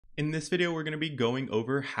In this video, we're going to be going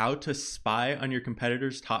over how to spy on your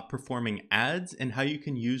competitors' top performing ads and how you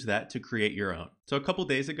can use that to create your own. So a couple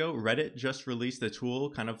days ago, Reddit just released a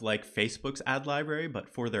tool kind of like Facebook's ad library, but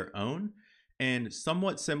for their own. And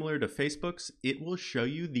somewhat similar to Facebook's, it will show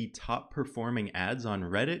you the top performing ads on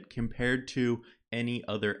Reddit compared to any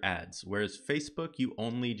other ads. Whereas Facebook, you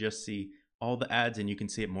only just see all the ads and you can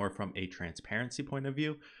see it more from a transparency point of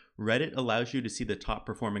view. Reddit allows you to see the top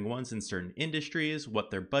performing ones in certain industries,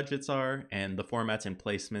 what their budgets are, and the formats and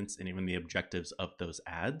placements, and even the objectives of those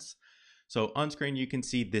ads. So on screen, you can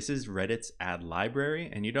see this is Reddit's ad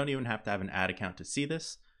library, and you don't even have to have an ad account to see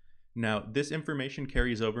this. Now, this information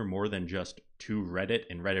carries over more than just to Reddit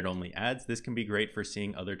and Reddit only ads. This can be great for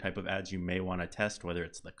seeing other type of ads you may want to test, whether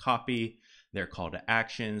it's the copy, their call to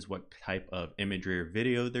actions, what type of imagery or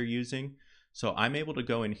video they're using. So I'm able to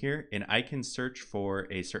go in here and I can search for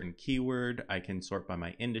a certain keyword. I can sort by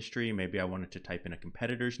my industry. Maybe I wanted to type in a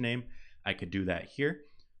competitor's name. I could do that here.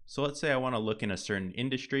 So let's say I want to look in a certain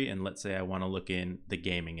industry, and let's say I want to look in the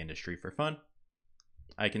gaming industry for fun.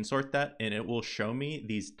 I can sort that and it will show me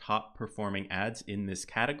these top performing ads in this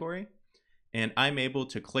category. And I'm able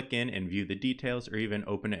to click in and view the details, or even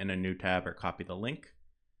open it in a new tab or copy the link.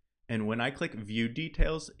 And when I click view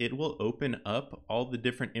details, it will open up all the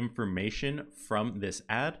different information from this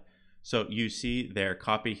ad. So you see their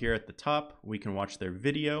copy here at the top. We can watch their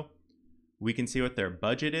video. We can see what their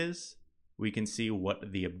budget is. We can see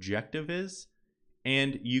what the objective is.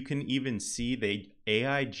 And you can even see the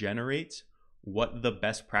AI generates what the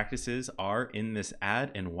best practices are in this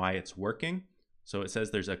ad and why it's working. So it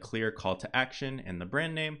says there's a clear call to action and the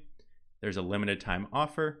brand name. There's a limited time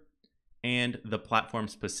offer, and the platform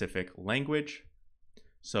specific language.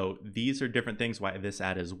 So these are different things why this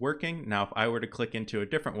ad is working. Now, if I were to click into a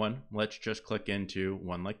different one, let's just click into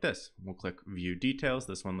one like this. We'll click view details.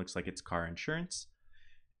 This one looks like it's car insurance.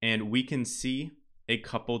 And we can see a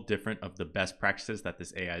couple different of the best practices that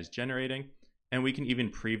this AI is generating. And we can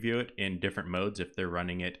even preview it in different modes if they're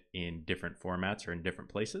running it in different formats or in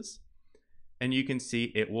different places. And you can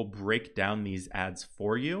see it will break down these ads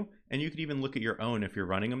for you. And you could even look at your own if you're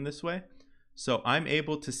running them this way. So I'm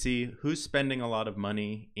able to see who's spending a lot of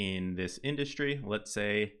money in this industry. Let's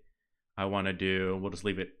say I want to do, we'll just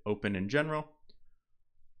leave it open in general.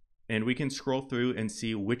 And we can scroll through and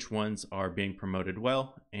see which ones are being promoted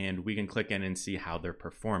well. And we can click in and see how they're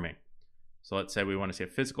performing. So let's say we want to see a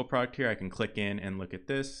physical product here. I can click in and look at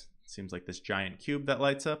this. It seems like this giant cube that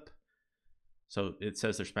lights up. So it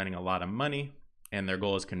says they're spending a lot of money and their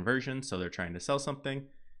goal is conversion. So they're trying to sell something,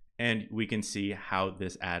 and we can see how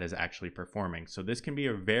this ad is actually performing. So this can be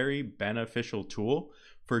a very beneficial tool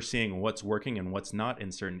for seeing what's working and what's not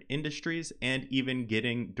in certain industries, and even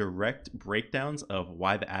getting direct breakdowns of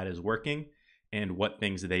why the ad is working and what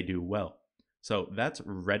things they do well. So that's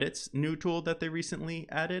Reddit's new tool that they recently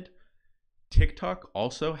added. TikTok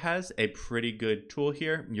also has a pretty good tool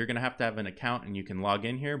here. You're going to have an account and you can log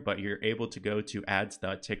in here, but you're able to go to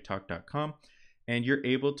ads.tiktok.com and you're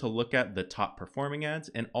able to look at the top performing ads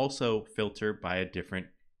and also filter by different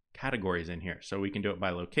categories in here. So we can do it by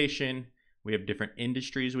location. We have different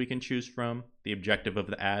industries we can choose from, the objective of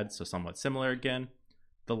the ad, so somewhat similar again,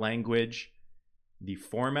 the language, the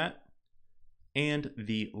format, and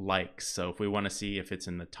the likes. So if we want to see if it's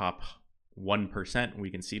in the top 1%,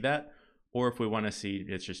 we can see that. Or if we want to see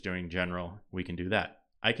it's just doing general, we can do that.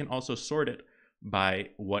 I can also sort it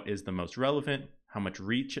by what is the most relevant, how much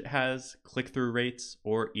reach it has, click-through rates,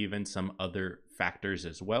 or even some other factors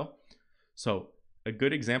as well. So a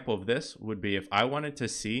good example of this would be if I wanted to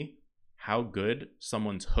see how good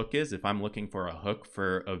someone's hook is. If I'm looking for a hook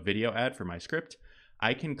for a video ad for my script,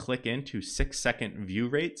 I can click into 6-second view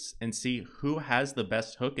rates and see who has the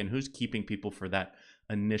best hook and who's keeping people for that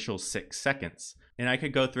initial 6 seconds. And I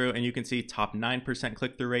could go through and you can see top 9%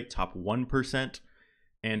 click-through rate, top 1%,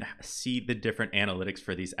 and see the different analytics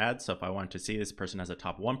for these ads. So if I want to see this person has a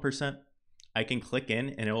top 1%, I can click in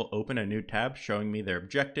and it will open a new tab showing me their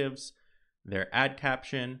objectives, their ad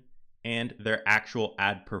caption, and their actual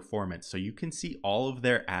ad performance. So you can see all of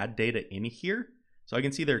their ad data in here. So I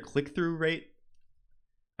can see their click-through rate,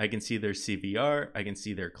 I can see their CVR, I can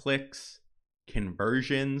see their clicks,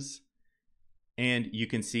 conversions, and you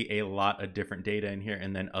can see a lot of different data in here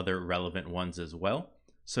and then other relevant ones as well.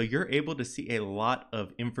 So you're able to see a lot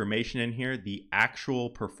of information in here, the actual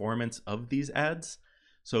performance of these ads.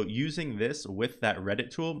 So using this with that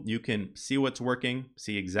Reddit tool, you can see what's working,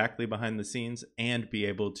 see exactly behind the scenes, and be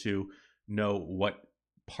able to know what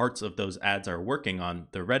parts of those ads are working on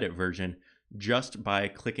the Reddit version just by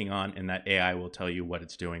clicking on, and that AI will tell you what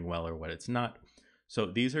it's doing well or what it's not. So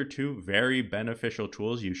these are two very beneficial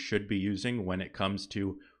tools you should be using when it comes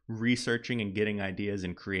to researching and getting ideas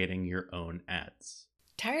and creating your own ads.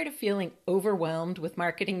 Tired of feeling overwhelmed with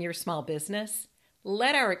marketing your small business?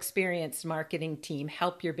 Let our experienced marketing team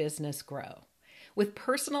help your business grow. With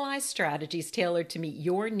personalized strategies tailored to meet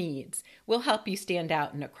your needs, we'll help you stand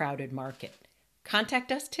out in a crowded market.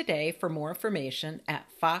 Contact us today for more information at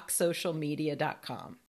foxsocialmedia.com.